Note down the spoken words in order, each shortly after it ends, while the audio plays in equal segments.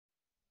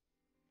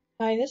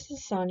Hi, this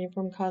is Sonia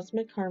from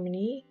Cosmic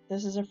Harmony.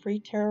 This is a free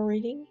tarot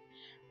reading.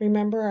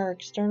 Remember, our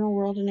external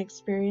world and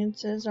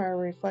experiences are a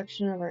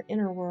reflection of our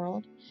inner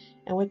world,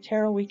 and with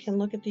tarot, we can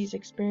look at these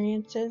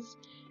experiences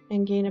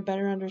and gain a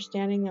better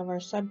understanding of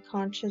our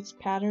subconscious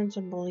patterns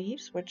and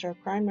beliefs, which are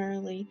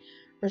primarily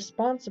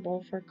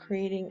responsible for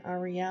creating our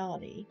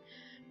reality.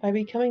 By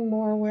becoming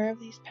more aware of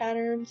these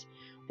patterns,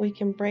 we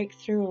can break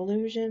through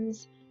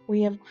illusions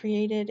we have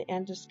created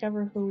and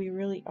discover who we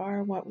really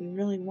are, what we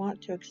really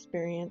want to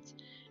experience,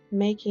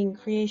 making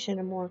creation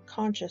a more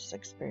conscious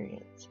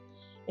experience.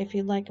 If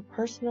you'd like a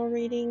personal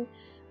reading,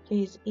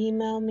 please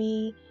email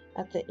me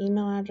at the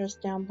email address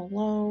down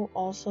below.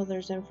 Also,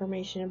 there's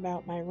information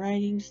about my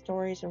writings,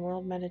 stories, and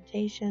world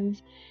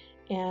meditations,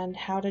 and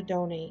how to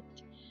donate.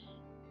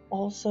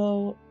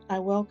 Also, I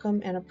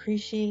welcome and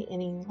appreciate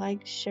any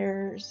likes,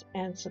 shares,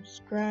 and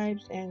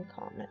subscribes and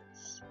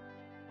comments.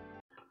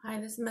 Hi,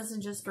 this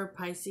message is for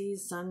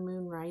Pisces, Sun,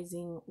 Moon,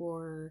 Rising,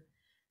 or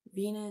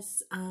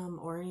Venus,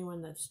 or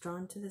anyone that's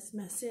drawn to this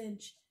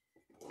message.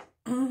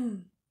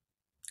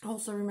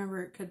 Also,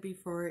 remember it could be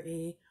for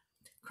a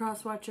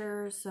cross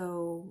watcher,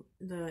 so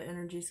the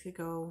energies could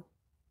go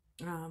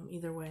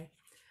either way.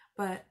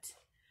 But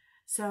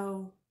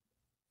so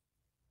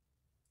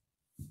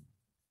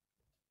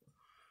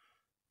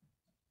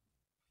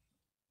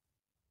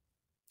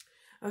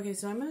okay,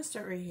 so I'm going to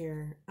start right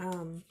here.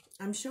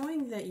 I'm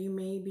showing that you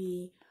may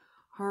be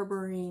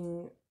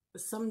harboring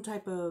some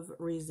type of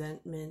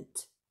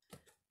resentment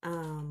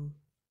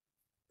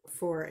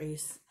for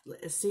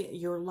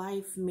your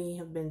life may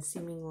have been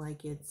seeming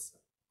like it's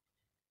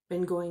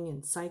been going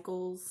in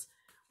cycles,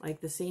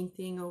 like the same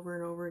thing over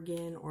and over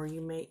again, or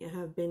you may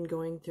have been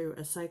going through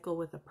a cycle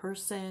with a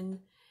person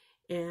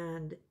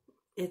and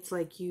it's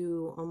like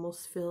you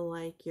almost feel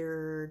like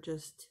you're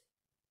just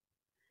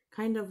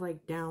kind of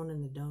like down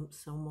in the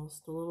dumps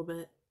almost a little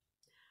bit.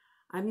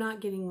 I'm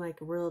not getting like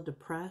a real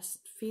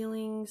depressed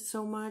feeling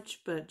so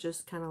much, but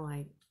just kind of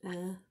like,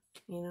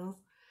 you know.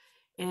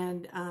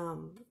 And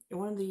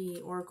one of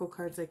the oracle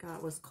cards I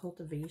got was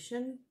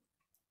cultivation.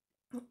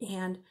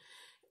 And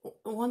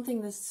one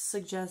thing this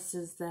suggests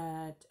is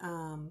that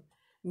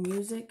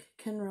music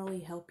can really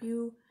help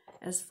you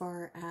as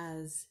far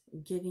as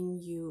getting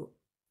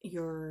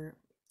your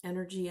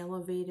energy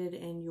elevated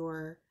and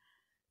your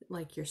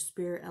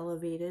spirit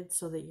elevated,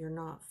 so that you're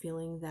not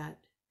feeling that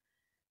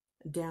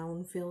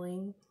down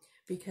feeling,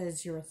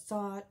 because your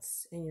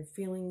thoughts and your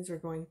feelings are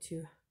going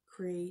to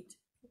create.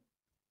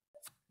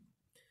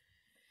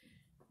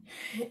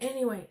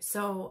 Anyway,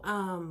 so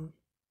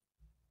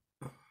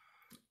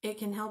it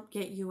can help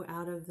get you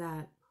out of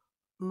that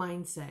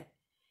mindset.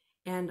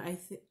 And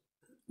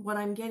what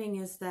I'm getting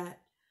is that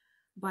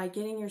by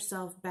getting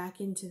yourself back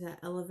into that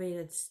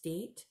elevated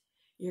state,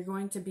 you're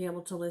going to be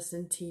able to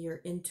listen to your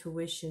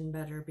intuition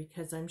better,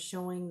 because I'm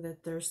showing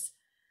that there's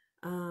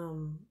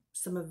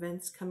some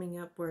events coming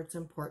up where it's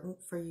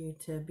important for you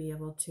to be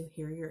able to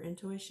hear your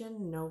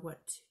intuition, know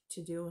what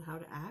to do and how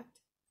to act.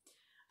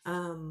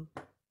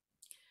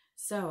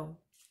 So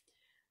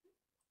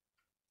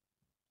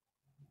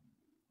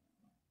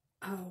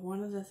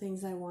one of the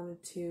things I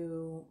wanted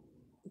to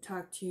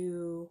talk to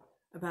you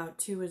about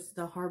too is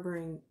the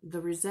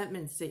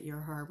resentments that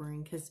you're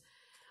harboring, because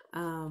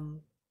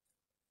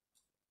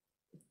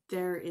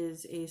there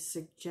is a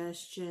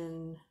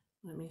suggestion.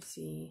 Let me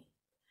see.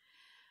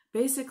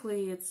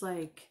 Basically, it's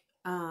like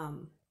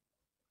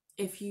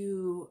if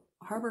you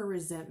harbor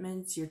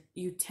resentments,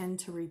 you tend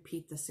to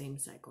repeat the same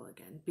cycle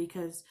again,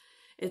 because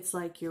it's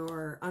like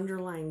your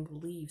underlying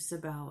beliefs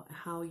about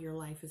how your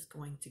life is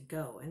going to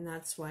go. And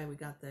that's why we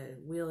got the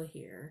wheel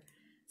here.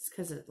 It's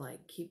because it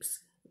like keeps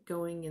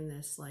going in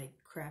this like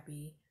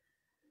crappy,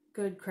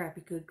 good,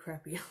 crappy, good,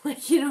 crappy,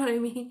 like, you know what I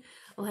mean?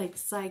 Like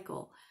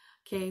cycle.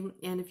 Okay.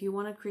 And if you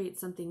want to create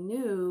something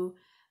new,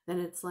 then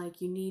it's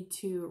like you need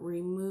to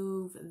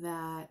remove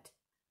that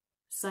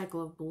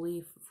cycle of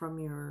belief from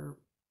your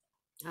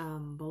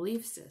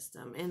belief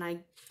system.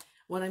 And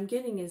what I'm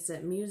getting is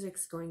that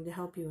music's going to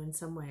help you in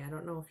some way. I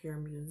don't know if you're a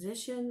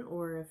musician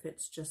or if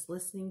it's just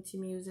listening to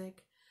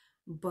music,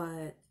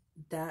 but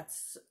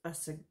that's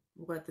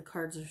what the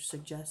cards are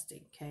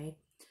suggesting, okay?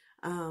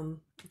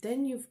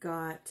 Then you've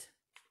got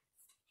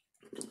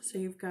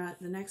the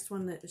next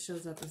one that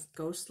shows up is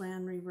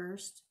Ghostland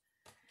reversed.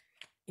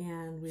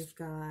 And we've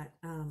got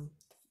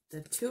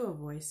the Two of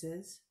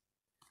Voices,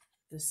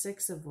 the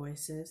Six of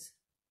Voices,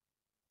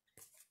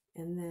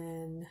 and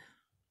then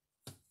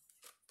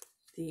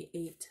the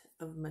Eight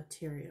of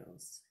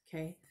Materials,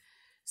 okay?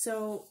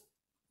 So,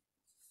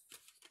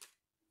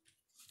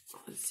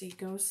 let's see,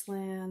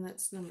 Ghostland,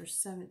 that's number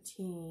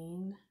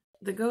 17.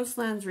 The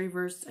Ghostland's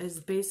reversed is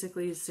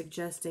basically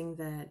suggesting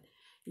that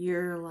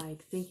you're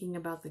like thinking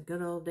about the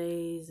good old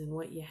days and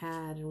what you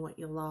had and what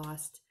you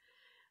lost,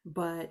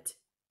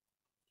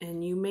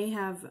 and you may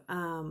have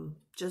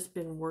just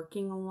been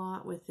working a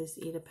lot with this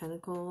Eight of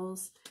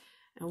Pentacles.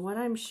 And what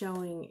I'm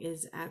showing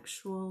is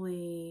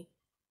actually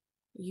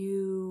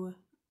you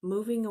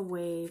moving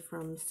away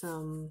from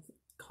some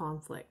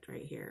conflict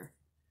right here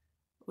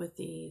with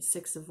the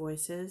Six of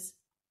Voices.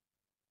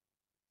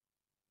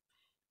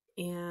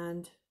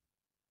 And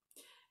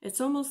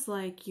it's almost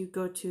like you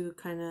go to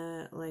kind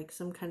of like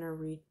some kind of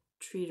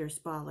retreat or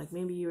spa. Like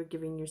maybe you were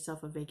giving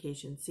yourself a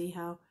vacation. See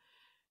how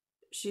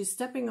she's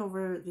stepping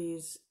over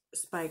these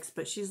spikes,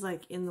 but she's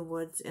like in the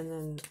woods, and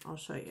then I'll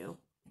show you.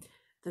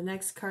 The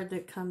next card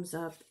that comes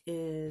up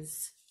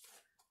is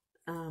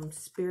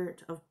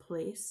Spirit of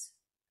Place,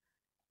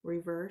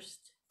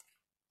 reversed.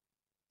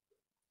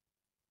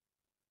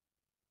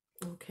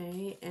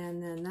 Okay,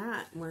 and then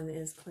that one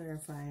is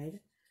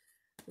clarified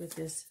with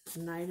this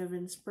Knight of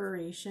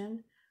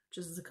Inspiration, which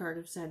is the card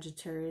of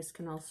Sagittarius,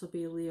 can also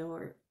be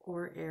Leo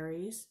or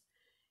Aries.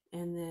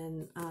 And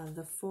then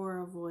the Four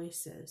of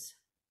Voices.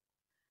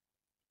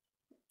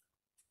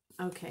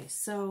 Okay,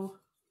 so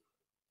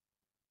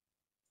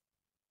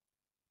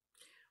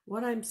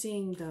what I'm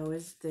seeing though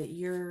is that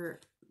you're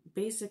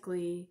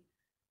basically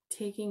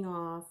taking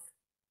off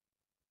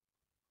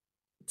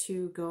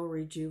to go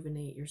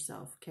rejuvenate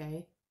yourself,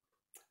 okay?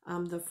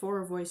 The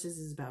Four of Voices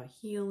is about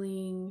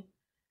healing,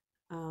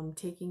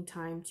 taking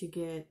time to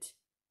get,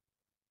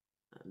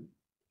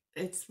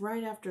 it's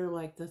right after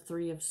like the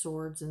Three of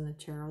Swords in the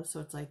tarot, so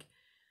it's like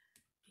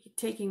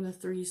taking the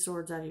three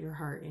swords out of your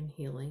heart and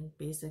healing,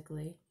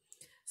 basically.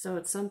 So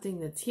it's something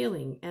that's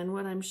healing. And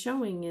what I'm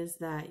showing is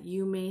that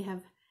you may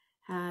have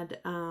had,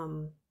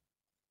 well,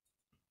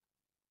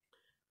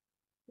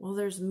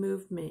 there's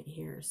movement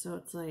here. So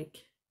it's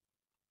like,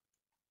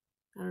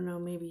 I don't know,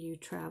 maybe you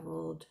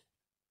traveled.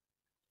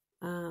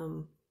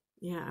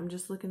 Yeah, I'm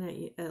just looking at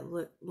you. It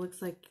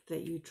looks like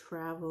that you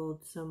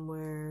traveled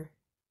somewhere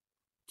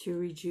to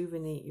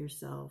rejuvenate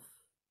yourself.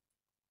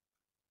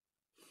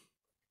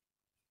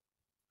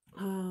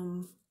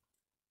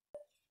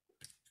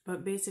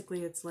 But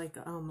basically it's like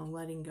a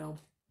letting go.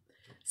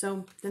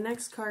 So the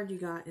next card you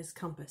got is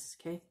Compass,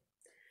 okay?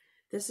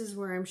 This is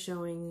where I'm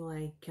showing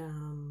like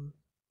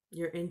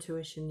your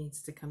intuition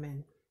needs to come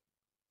in.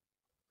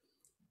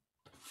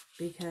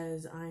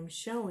 Because I'm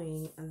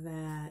showing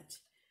that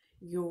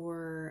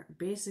your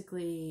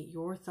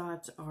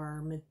thoughts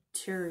are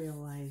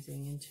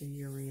materializing into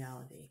your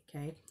reality,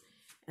 okay?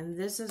 And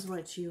this is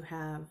what you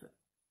have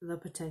the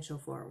potential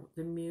for,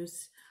 the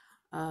muse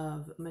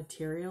of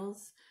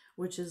materials,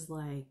 which is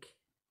like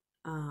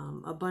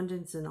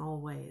abundance in all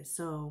ways.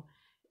 So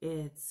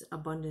it's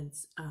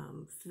abundance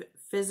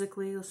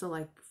physically, so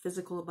like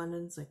physical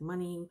abundance, like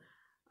money,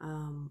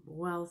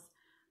 wealth,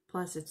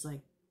 plus it's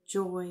like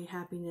joy,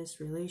 happiness,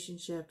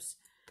 relationships,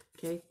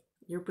 okay?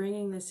 You're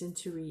bringing this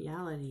into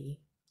reality,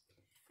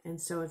 and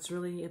so it's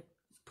really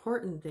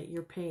important that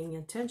you're paying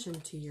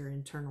attention to your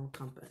internal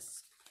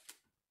compass.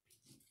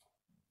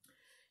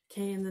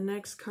 Okay, and the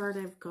next card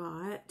I've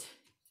got,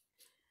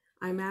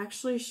 I'm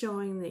actually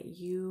showing that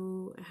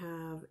you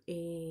have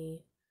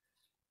a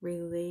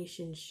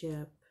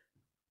relationship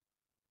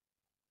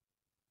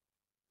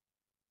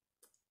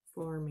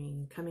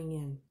forming, coming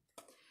in.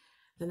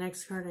 The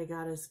next card I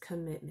got is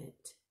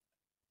Commitment,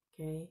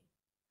 okay?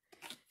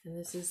 And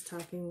this is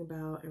talking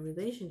about a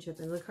relationship,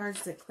 and the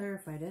cards that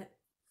clarified it,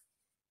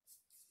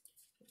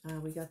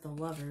 we got the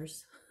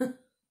Lovers,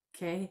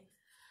 okay?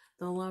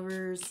 The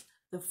Lovers,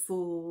 the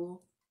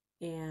Fool,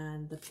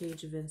 and the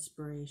Page of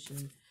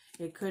Inspiration.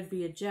 It could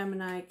be a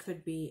Gemini, it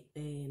could be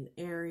an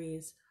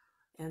Aries,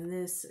 and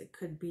this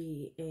could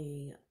be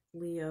a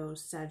Leo,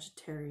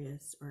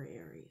 Sagittarius, or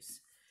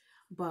Aries.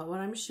 But what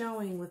I'm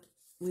showing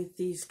with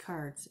these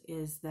cards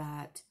is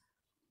that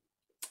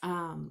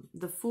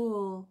the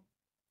Fool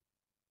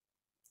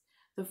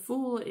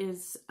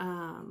is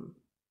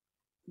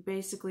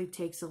basically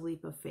takes a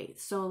leap of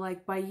faith. So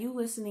like by you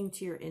listening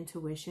to your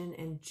intuition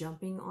and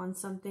jumping on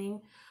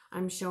something,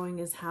 I'm showing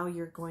is how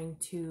you're going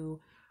to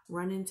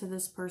run into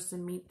this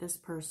person, meet this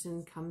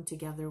person, come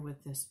together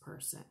with this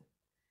person.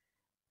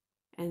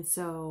 And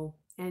so,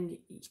 and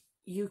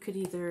you could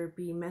either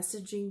be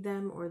messaging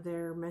them or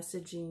they're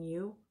messaging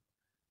you,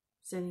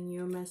 sending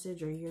you a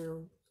message, or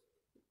you're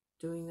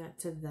doing that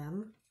to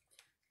them.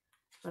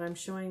 But I'm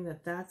showing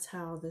that that's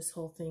how this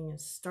whole thing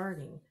is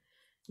starting.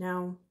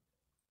 Now,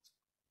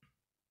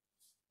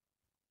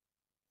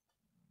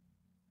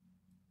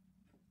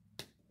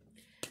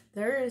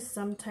 there is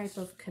some type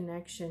of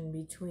connection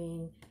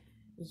between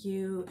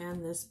you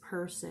and this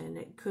person.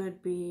 It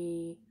could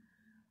be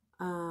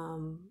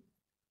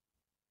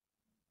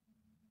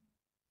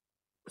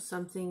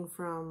something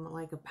from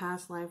like a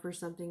past life or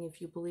something,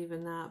 if you believe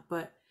in that.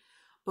 But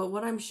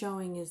what I'm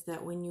showing is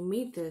that when you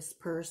meet this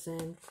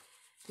person,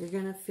 you're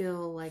going to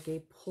feel like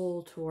a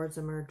pull towards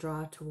them or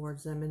draw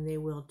towards them, and they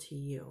will to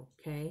you,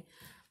 okay?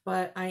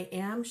 But I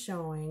am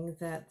showing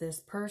that this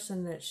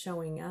person that's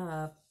showing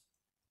up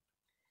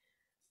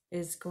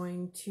is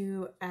going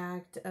to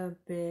act a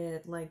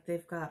bit like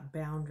they've got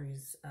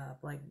boundaries up,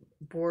 like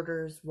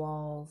borders,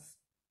 walls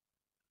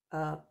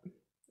up,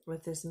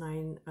 with this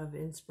Nine of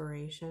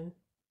Inspiration.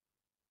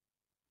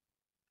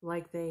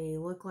 Like they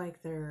look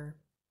like they're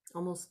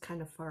almost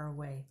kind of far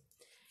away.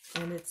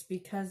 And it's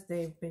because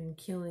they've been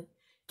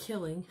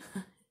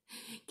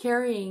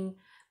carrying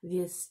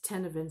this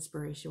Ten of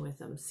Inspiration with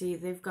them. See,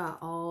 they've got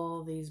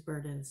all these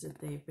burdens that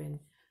they've been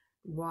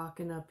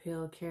walking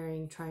uphill,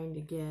 carrying, trying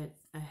to get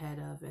ahead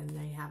of, and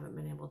they haven't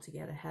been able to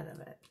get ahead of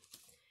it.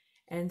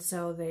 And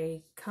so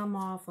they come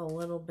off a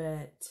little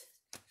bit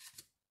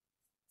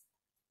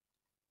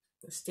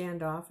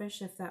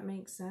standoffish, if that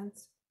makes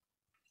sense.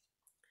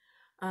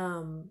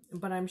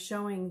 But I'm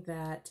showing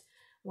that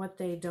what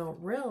they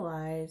don't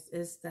realize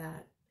is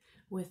that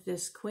with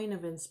this Queen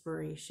of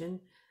Inspiration,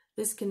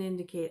 this can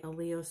indicate a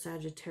Leo,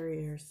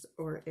 Sagittarius,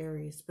 or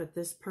Aries, but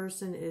this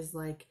person is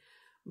like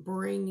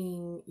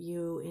bringing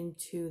you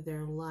into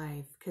their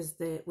life, because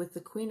with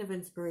the Queen of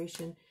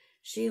Inspiration,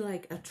 she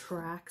like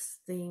attracts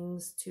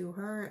things to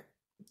her.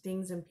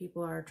 Things and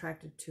people are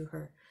attracted to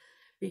her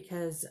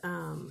because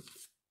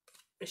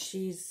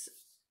she's,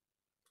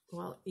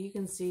 well, you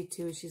can see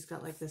too, she's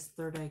got like this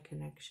third eye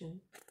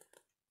connection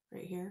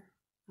right here.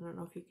 I don't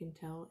know if you can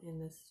tell in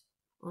this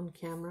on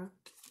camera,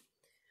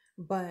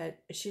 but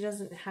she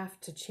doesn't have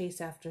to chase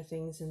after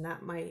things, and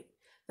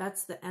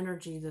that's the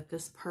energy that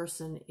this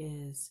person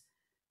is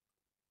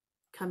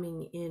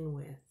coming in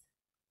with.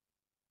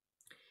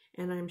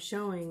 And I'm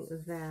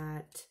showing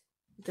that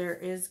there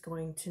is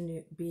going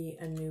to be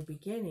a new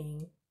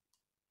beginning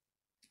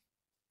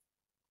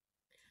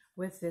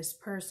with this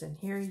person.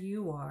 Here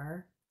you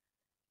are.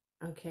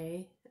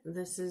 Okay,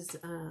 this is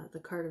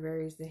the card of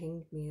Aries, the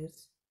Hanged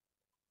Muse.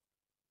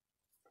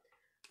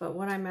 But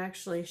what I'm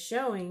actually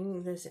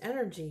showing, this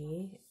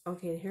energy,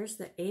 okay, here's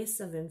the Ace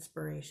of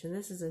Inspiration.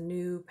 This is a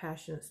new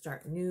passionate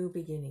start, new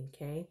beginning,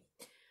 okay?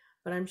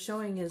 What I'm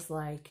showing is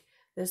like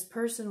this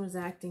person was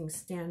acting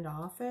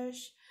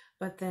standoffish,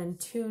 but then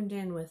tuned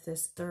in with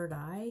this third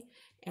eye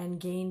and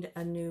gained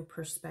a new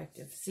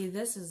perspective. See,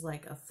 this is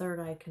like a third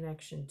eye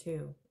connection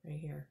too, right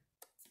here.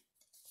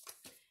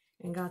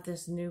 And got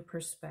this new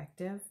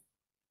perspective.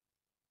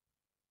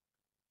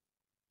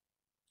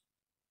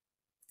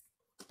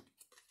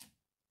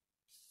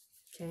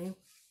 Okay.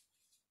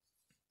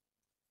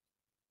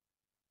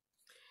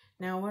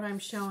 Now what I'm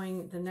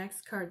showing, the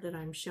next card that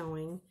I'm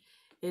showing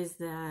is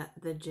that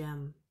the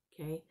gem.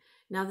 Okay.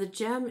 Now the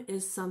gem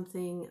is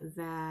something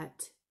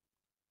that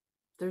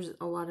there's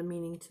a lot of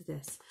meaning to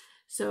this.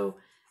 So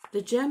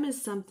the gem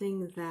is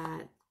something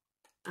that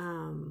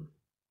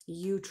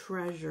you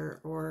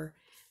treasure or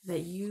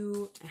that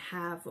you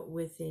have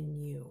within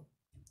you.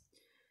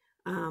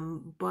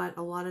 But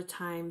a lot of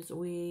times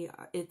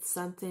it's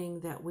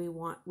something that we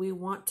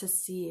want to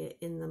see it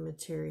in the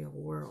material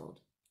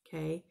world.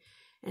 Okay.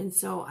 And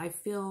so I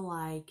feel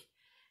like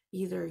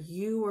either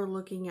you are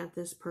looking at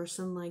this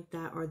person like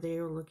that, or they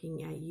are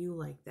looking at you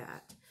like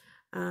that.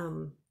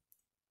 Now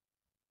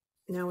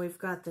we've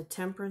got the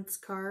Temperance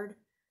card.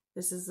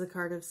 This is the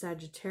card of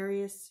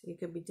Sagittarius you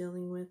could be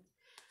dealing with.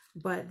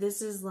 But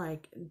this is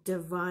like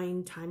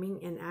divine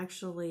timing and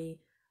actually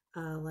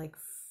like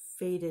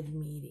fated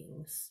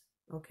meetings,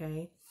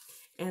 okay?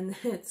 And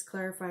it's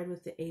clarified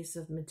with the Ace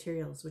of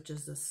Materials, which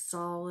is a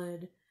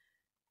solid,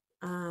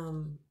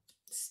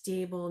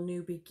 stable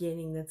new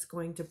beginning that's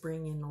going to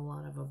bring in a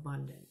lot of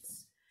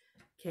abundance,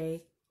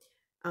 okay?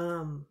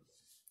 The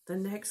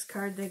next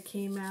card that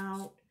came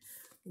out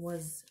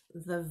was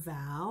the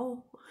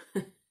Vow.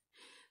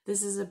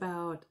 This is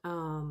about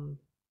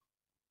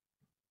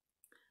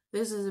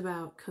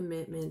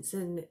commitments,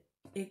 and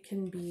it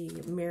can be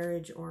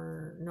marriage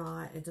or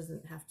not. It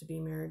doesn't have to be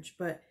marriage,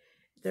 but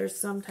there's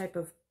some type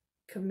of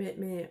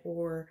commitment,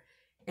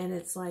 and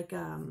it's like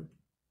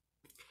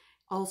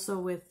also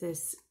with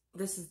this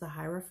is the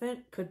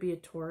Hierophant, could be a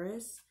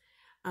Taurus,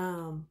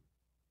 but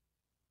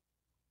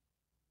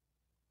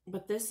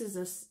this is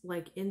a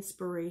like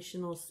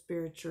inspirational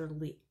spiritual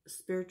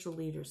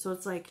leader. So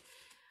it's like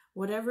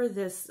whatever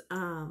this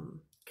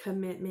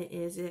commitment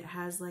is, it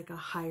has like a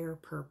higher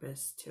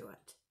purpose to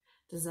it.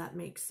 Does that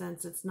make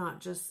sense? It's not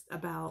just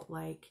about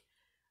like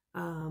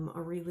a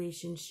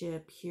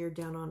relationship here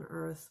down on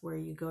earth where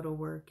you go to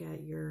work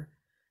at your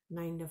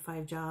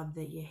 9-to-5 job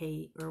that you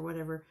hate or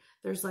whatever.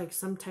 There's like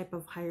some type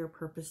of higher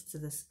purpose to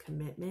this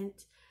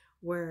commitment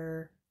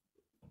where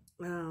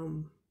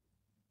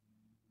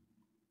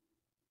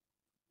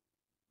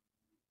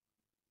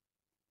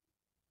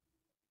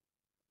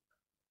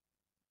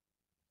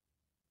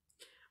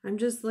I'm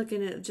just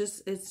looking at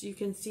you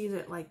can see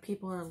that like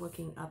people are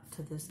looking up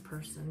to this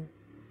person.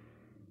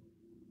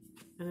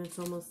 And it's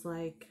almost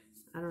like,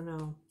 I don't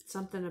know,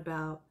 something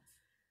about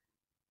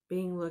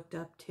being looked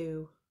up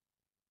to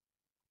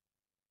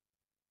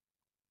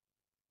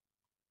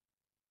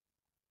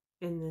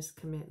in this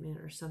commitment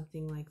or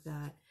something like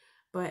that.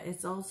 But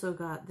it's also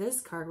got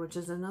this card, which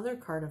is another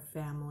card of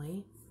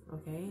family,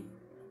 okay?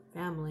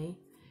 Family.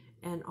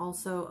 And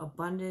also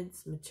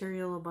abundance,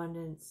 material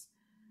abundance,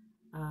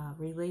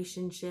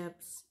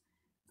 relationships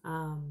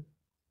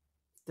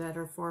that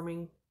are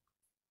forming,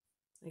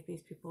 like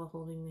these people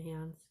holding the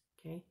hands,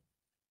 okay?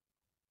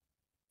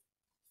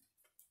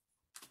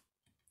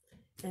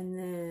 And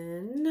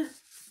then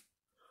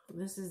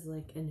this is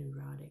like an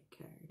erotic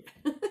card.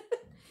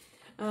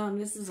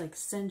 This is like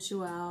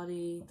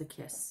sensuality, the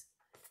kiss,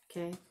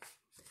 okay?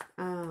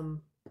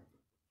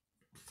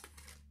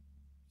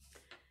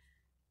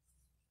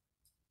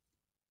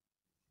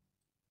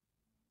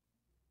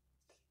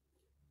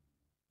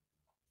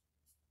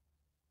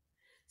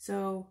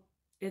 So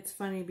it's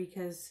funny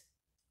because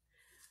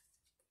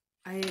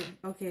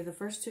the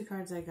first two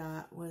cards I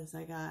got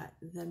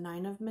the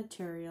Nine of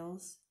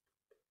Materials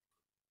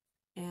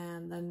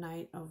and the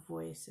Knight of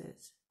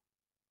Voices.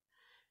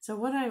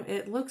 So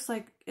it looks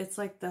like it's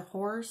like the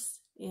horse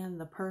and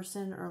the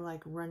person are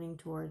like running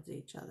towards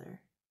each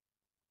other.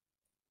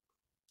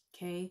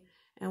 Okay.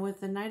 And with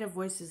the Knight of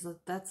Voices,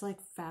 that's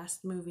like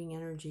fast moving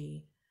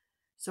energy.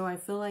 So I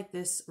feel like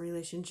this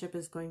relationship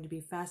is going to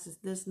be fast.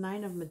 This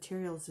Nine of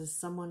Materials is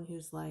someone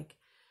who's like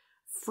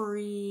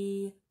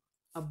free,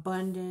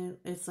 abundant.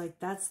 It's like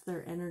that's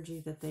their energy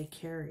that they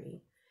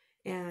carry.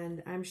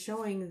 And I'm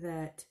showing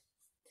that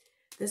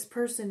this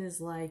person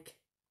is like,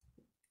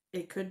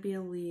 it could be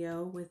a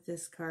Leo with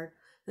this card.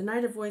 The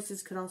Knight of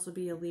Voices could also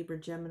be a Libra,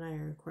 Gemini,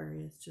 or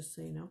Aquarius, just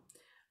so you know.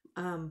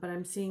 But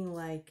I'm seeing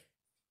like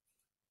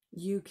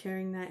you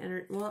carrying that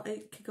energy. Well,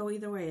 it could go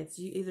either way. It's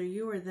either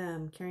you or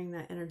them carrying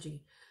that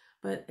energy.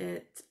 But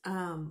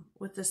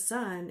with the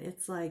Sun,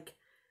 it's like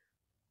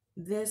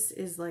this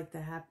is like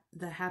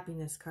the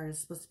happiness card. It's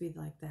supposed to be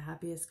like the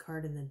happiest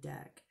card in the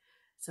deck.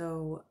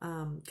 So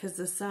because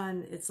the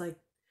Sun, it's like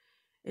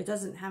it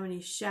doesn't have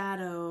any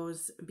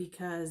shadows,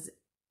 because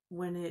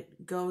when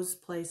it goes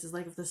places,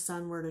 like if the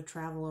Sun were to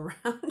travel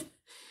around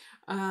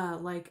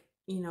like,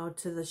 you know,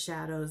 to the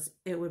shadows,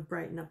 it would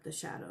brighten up the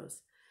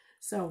shadows.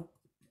 So,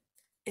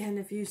 and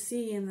if you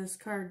see in this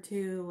card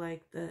too,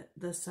 like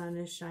the Sun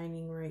is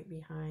shining right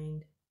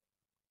behind.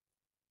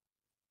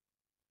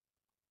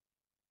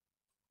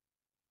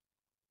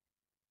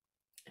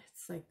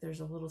 It's like there's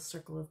a little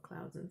circle of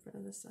clouds in front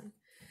of the Sun.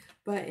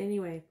 But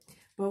anyway,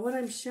 but what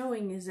I'm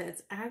showing is that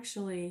it's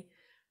actually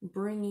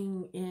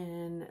bringing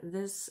in,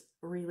 this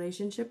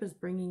relationship is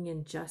bringing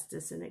in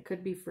justice, and it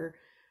could be for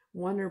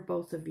one or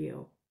both of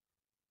you.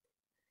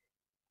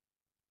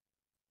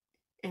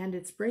 And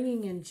it's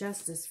bringing in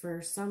justice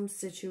for some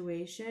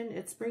situation.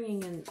 It's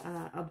bringing in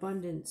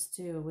abundance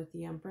too with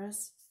the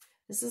Empress.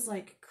 This is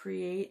like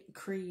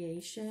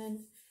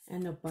creation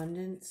and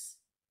abundance.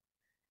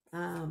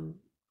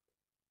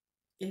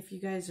 If you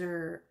guys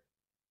are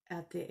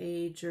at the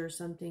age or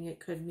something, it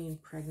could mean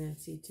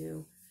pregnancy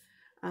too.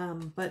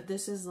 But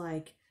this is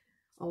like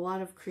a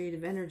lot of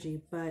creative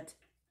energy. But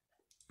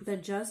the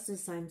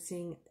justice I'm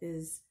seeing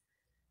is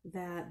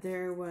that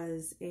there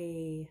was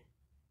a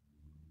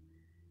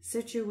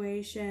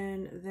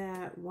situation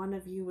that one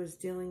of you was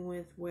dealing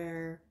with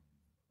where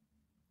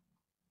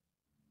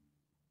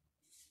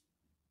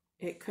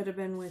it could have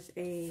been with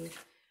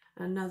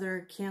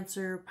another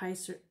Cancer,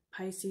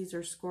 Pisces,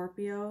 or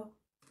Scorpio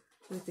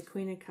with the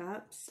Queen of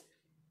Cups,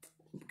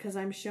 because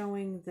I'm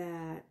showing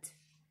that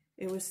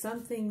it was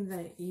something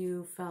that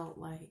you felt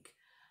like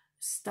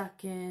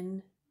stuck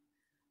in.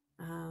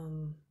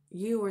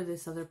 You or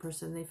this other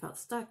person, they felt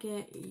stuck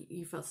in.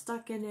 You felt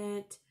stuck in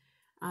it.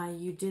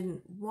 You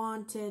didn't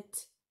want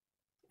it.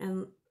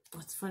 And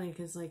what's funny,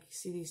 because like you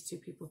see these two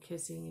people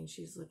kissing, and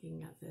she's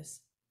looking at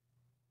this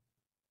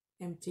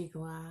empty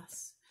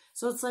glass.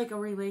 So it's like a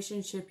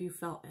relationship you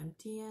felt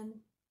empty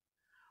in,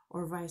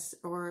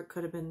 or it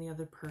could have been the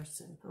other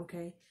person.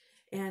 Okay,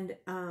 and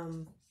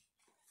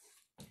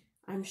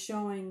I'm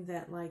showing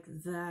that like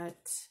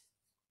that.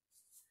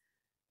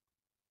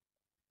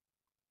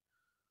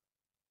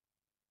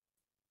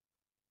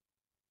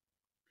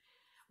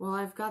 Well,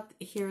 I've got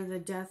here the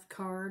Death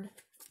card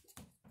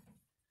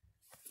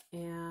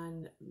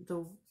and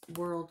the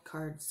World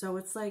card. So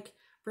it's like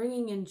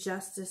bringing in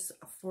justice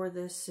for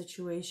this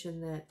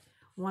situation that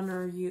one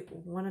of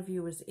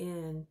you was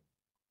in,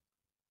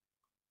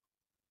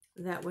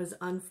 that was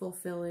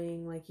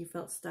unfulfilling, like you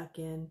felt stuck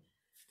in.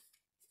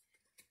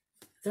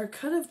 There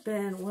could have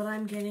been, what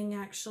I'm getting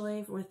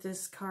actually with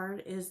this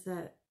card is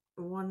that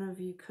one of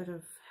you could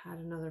have had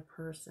another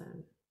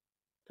person.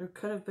 There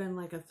could have been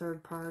like a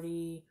third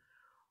party,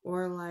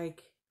 or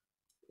like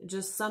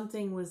just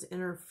something was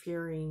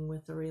interfering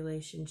with the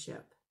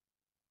relationship.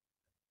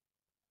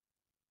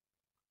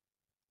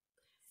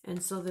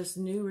 And so this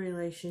new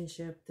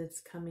relationship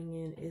that's coming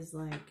in is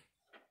like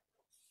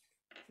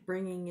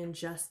bringing in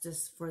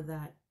justice for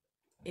that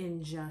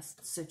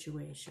unjust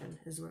situation,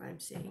 is what I'm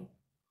seeing.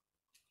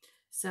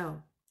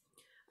 So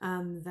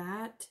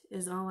that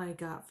is all I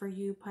got for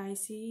you,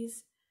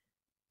 Pisces.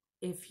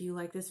 If you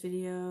like this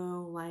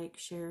video, like,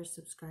 share,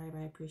 subscribe.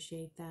 I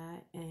appreciate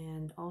that.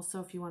 And also,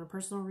 if you want a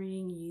personal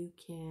reading, you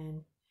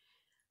can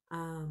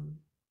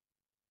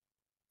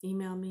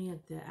email me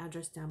at the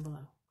address down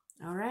below.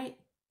 All right.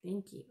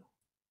 Thank you.